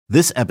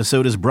This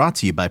episode is brought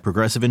to you by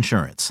Progressive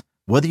Insurance.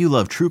 Whether you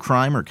love true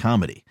crime or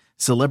comedy,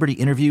 celebrity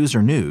interviews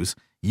or news,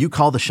 you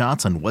call the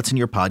shots on what's in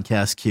your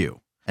podcast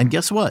queue. And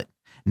guess what?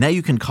 Now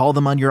you can call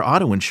them on your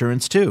auto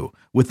insurance too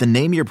with the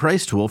Name Your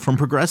Price tool from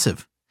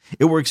Progressive.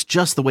 It works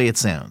just the way it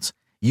sounds.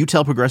 You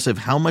tell Progressive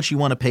how much you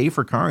want to pay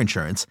for car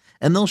insurance,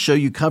 and they'll show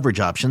you coverage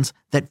options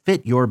that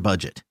fit your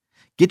budget.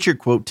 Get your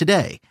quote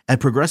today at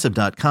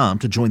Progressive.com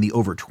to join the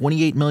over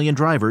 28 million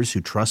drivers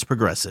who trust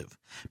Progressive.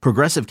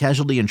 Progressive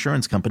Casualty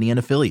Insurance Company and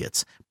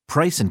Affiliates.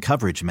 Price and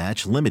coverage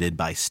match limited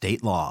by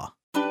state law.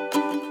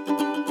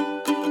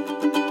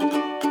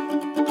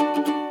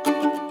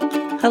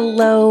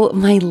 Hello,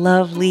 my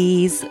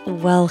lovelies.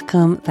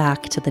 Welcome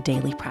back to the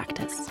Daily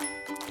Practice.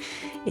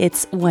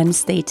 It's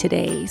Wednesday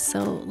today,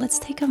 so let's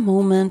take a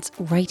moment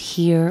right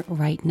here,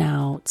 right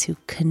now to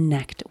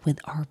connect with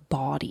our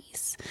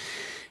bodies,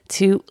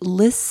 to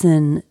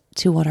listen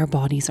to what our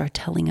bodies are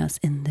telling us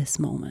in this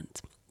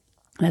moment.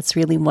 That's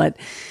really what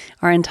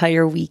our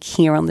entire week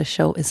here on the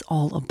show is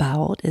all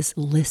about, is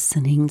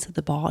listening to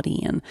the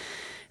body and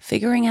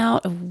figuring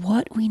out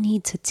what we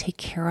need to take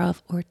care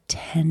of or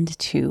tend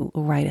to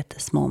right at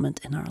this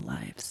moment in our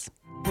lives.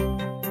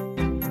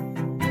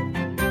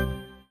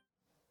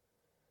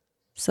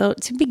 So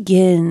to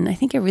begin, I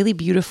think a really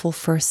beautiful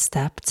first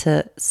step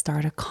to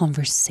start a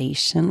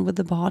conversation with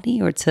the body,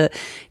 or to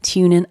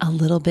tune in a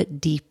little bit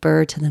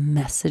deeper to the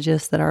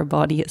messages that our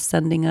body is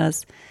sending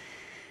us,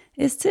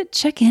 is to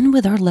check in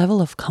with our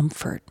level of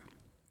comfort.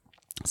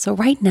 So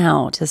right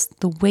now,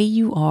 just the way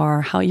you are,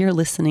 how you're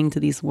listening to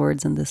these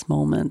words in this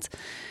moment,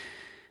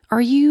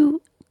 are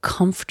you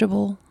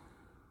comfortable?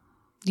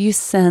 Do you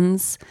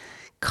sense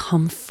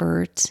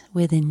comfort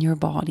within your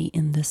body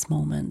in this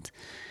moment?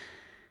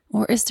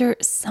 Or is there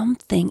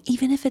something,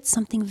 even if it's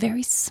something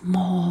very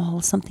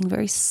small, something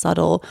very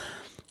subtle,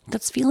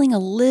 that's feeling a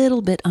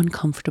little bit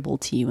uncomfortable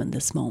to you in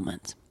this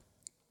moment?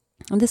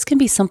 And this can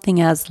be something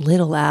as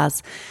little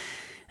as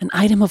an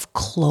item of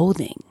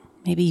clothing.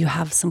 Maybe you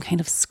have some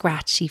kind of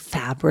scratchy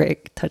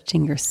fabric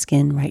touching your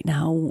skin right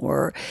now,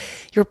 or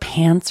your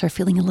pants are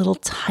feeling a little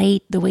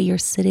tight the way you're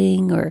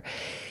sitting, or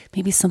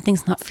maybe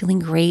something's not feeling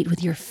great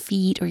with your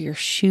feet or your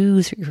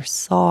shoes or your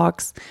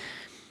socks.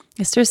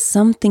 Is there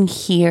something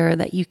here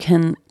that you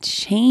can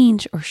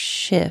change or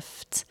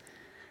shift,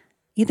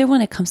 either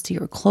when it comes to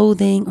your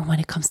clothing or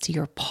when it comes to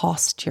your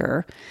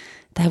posture,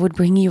 that would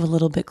bring you a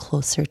little bit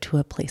closer to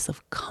a place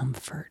of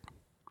comfort?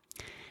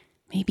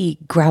 Maybe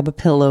grab a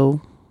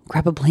pillow,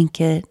 grab a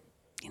blanket.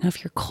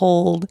 If you're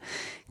cold,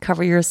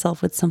 cover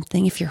yourself with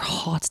something. If you're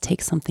hot,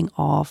 take something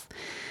off.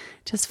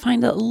 Just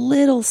find a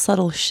little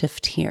subtle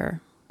shift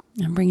here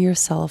and bring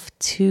yourself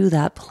to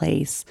that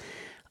place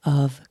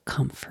of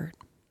comfort.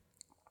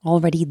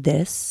 Already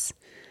this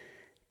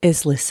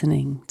is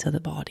listening to the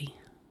body.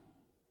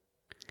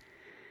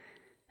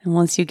 And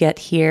once you get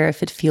here,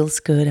 if it feels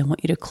good, I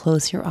want you to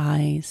close your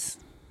eyes.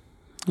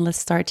 Let's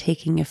start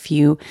taking a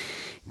few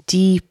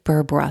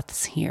deeper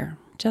breaths here,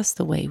 just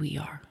the way we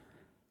are.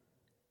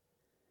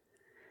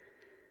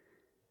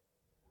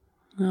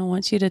 I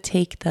want you to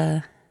take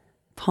the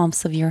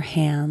palms of your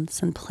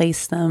hands and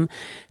place them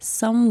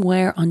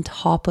somewhere on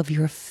top of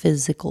your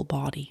physical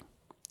body.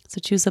 So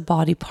choose a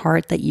body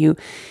part that you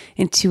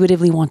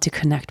intuitively want to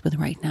connect with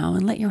right now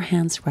and let your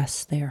hands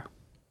rest there.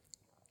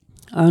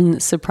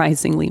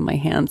 Unsurprisingly, my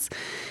hands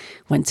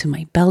went to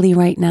my belly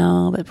right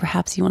now, but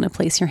perhaps you want to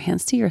place your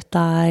hands to your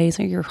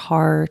thighs or your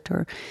heart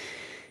or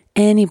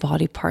any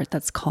body part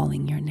that's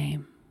calling your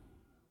name.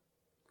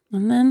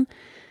 And then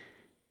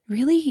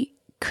really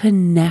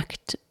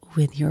connect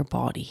with your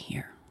body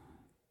here.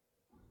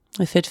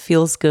 If it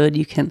feels good,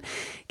 you can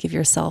give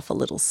yourself a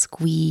little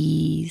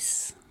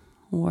squeeze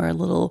or a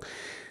little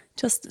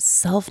just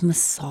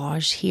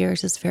self-massage here,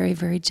 just very,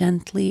 very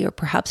gently, or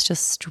perhaps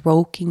just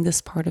stroking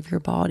this part of your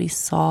body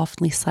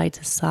softly side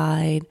to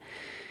side.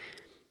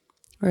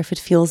 Or if it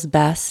feels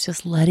best,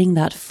 just letting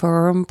that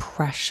firm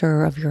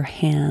pressure of your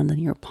hand and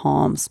your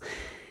palms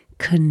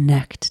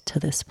connect to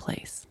this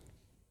place.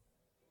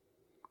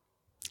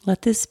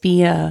 Let this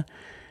be a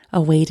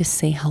way to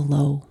say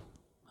hello,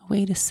 a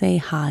way to say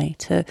hi,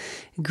 to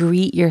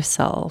greet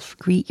yourself,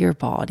 greet your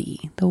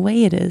body the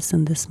way it is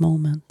in this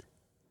moment.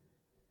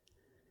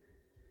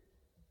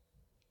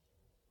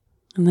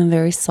 And then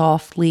very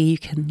softly, you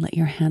can let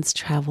your hands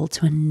travel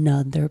to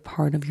another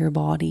part of your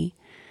body.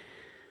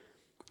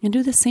 And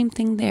do the same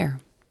thing there.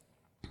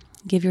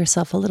 Give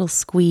yourself a little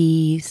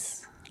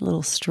squeeze, a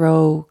little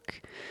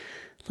stroke,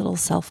 a little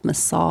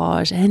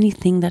self-massage,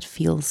 anything that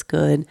feels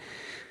good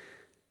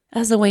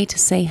as a way to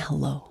say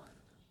hello.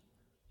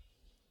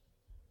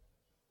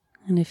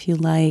 And if you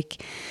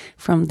like,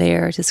 from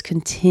there, just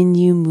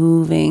continue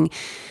moving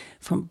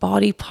from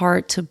body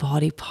part to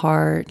body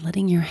part,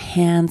 letting your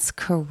hands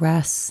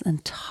caress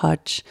and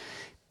touch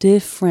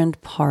different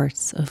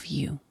parts of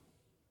you.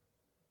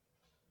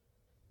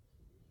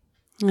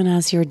 And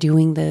as you're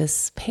doing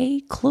this, pay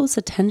close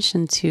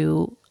attention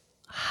to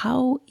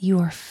how you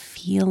are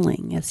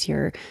feeling as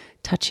you're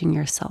touching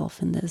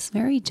yourself in this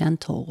very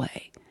gentle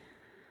way.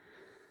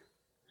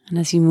 And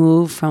as you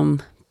move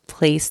from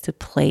place to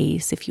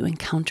place, if you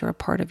encounter a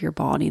part of your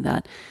body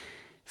that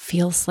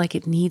feels like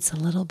it needs a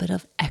little bit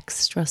of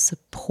extra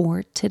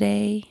support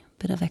today,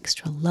 a bit of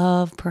extra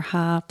love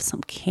perhaps,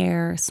 some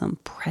care, some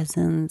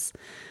presence,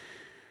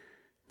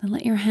 then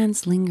let your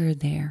hands linger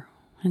there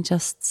and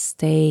just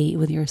stay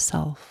with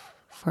yourself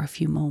for a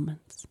few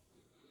moments.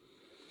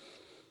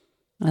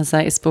 As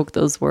I spoke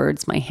those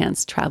words, my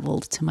hands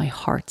traveled to my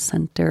heart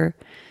center.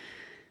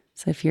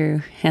 So if your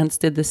hands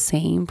did the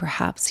same,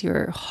 perhaps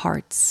your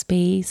heart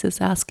space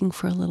is asking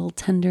for a little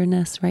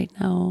tenderness right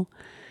now.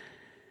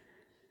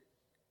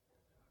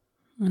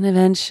 And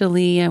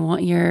eventually, I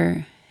want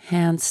your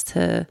hands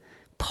to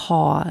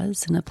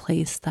pause in a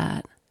place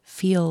that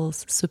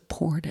feels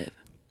supportive.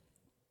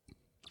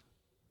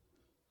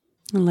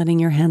 And letting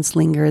your hands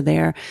linger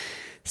there,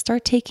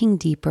 start taking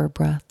deeper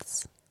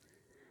breaths,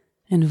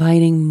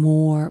 inviting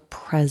more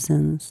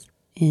presence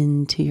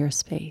into your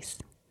space.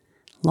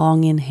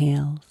 Long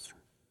inhales,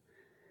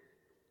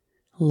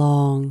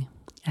 long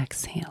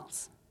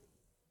exhales.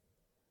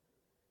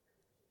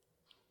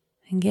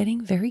 And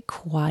getting very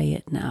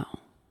quiet now.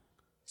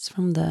 It's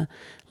from the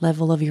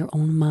level of your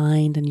own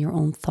mind and your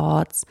own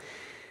thoughts,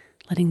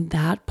 letting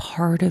that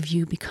part of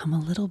you become a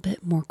little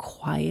bit more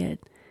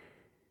quiet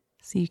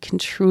so you can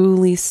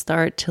truly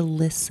start to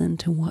listen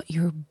to what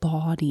your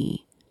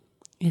body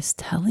is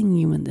telling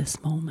you in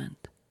this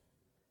moment.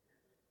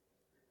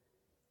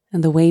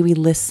 And the way we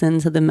listen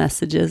to the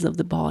messages of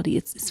the body,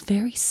 it's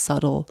very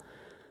subtle.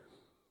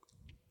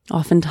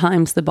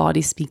 Oftentimes the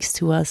body speaks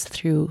to us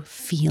through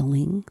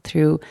feeling,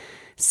 through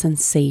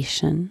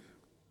sensation,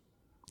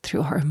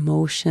 through our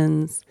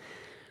emotions,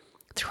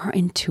 through our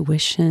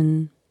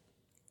intuition.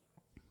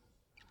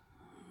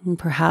 And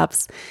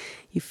perhaps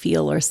you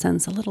feel or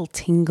sense a little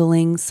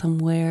tingling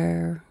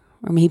somewhere,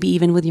 or maybe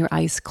even with your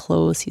eyes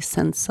closed, you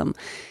sense some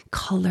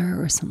color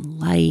or some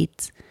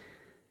light,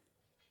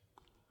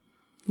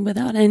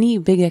 without any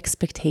big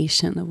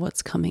expectation of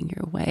what's coming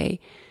your way.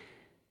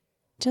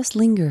 Just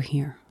linger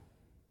here.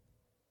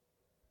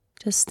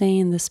 Just stay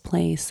in this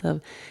place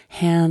of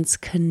hands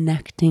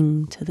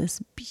connecting to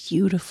this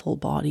beautiful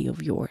body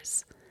of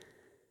yours.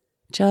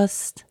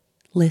 Just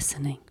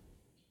listening.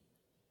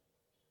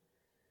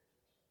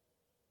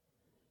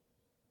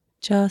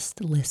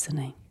 Just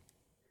listening.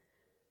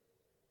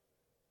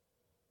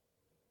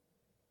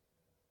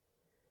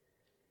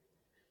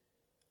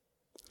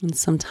 And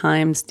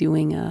sometimes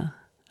doing a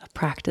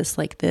practice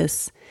like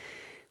this,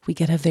 we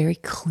get a very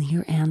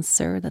clear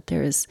answer that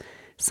there is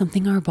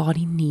something our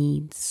body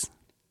needs,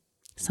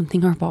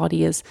 something our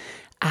body is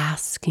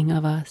asking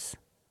of us,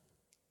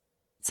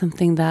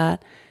 something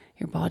that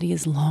your body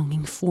is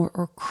longing for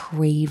or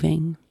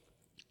craving.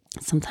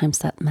 Sometimes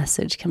that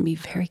message can be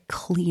very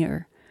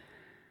clear.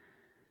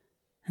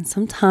 And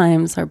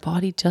sometimes our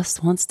body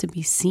just wants to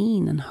be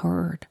seen and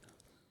heard.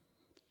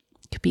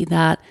 It could be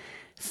that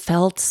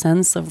felt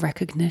sense of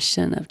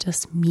recognition of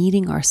just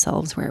meeting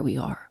ourselves where we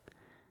are.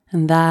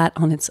 And that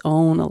on its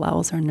own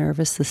allows our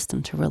nervous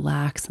system to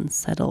relax and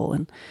settle.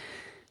 And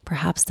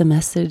perhaps the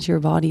message your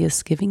body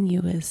is giving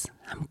you is,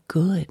 I'm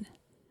good,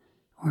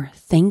 or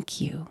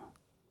thank you.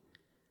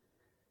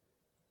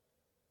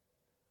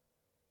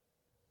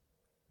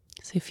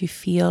 So if you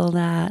feel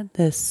that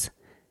this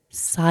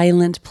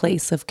silent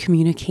place of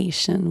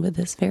communication with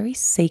this very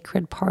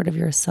sacred part of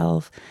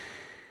yourself,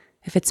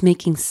 if it's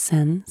making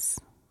sense,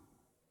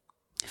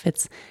 if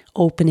it's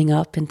opening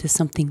up into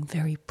something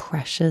very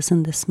precious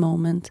in this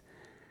moment,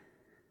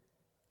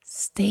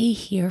 stay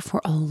here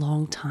for a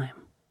long time.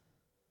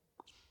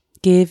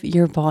 Give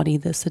your body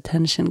this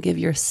attention, give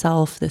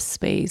yourself this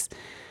space,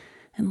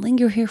 and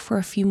linger here for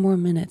a few more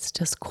minutes,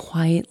 just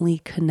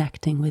quietly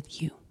connecting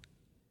with you.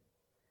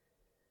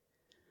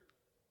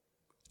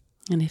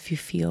 And if you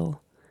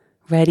feel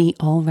ready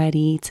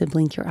already to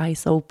blink your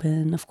eyes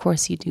open, of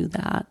course you do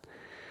that.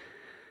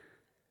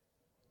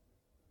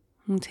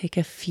 And take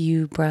a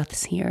few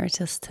breaths here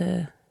just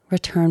to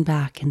return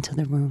back into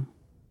the room.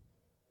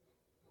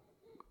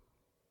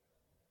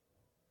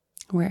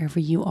 Wherever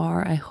you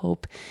are, I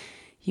hope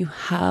you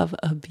have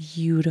a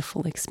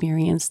beautiful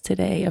experience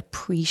today,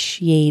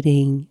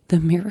 appreciating the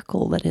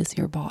miracle that is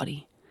your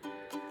body.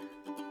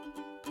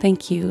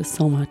 Thank you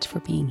so much for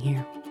being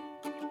here.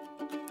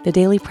 The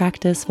daily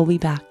practice will be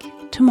back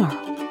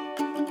tomorrow.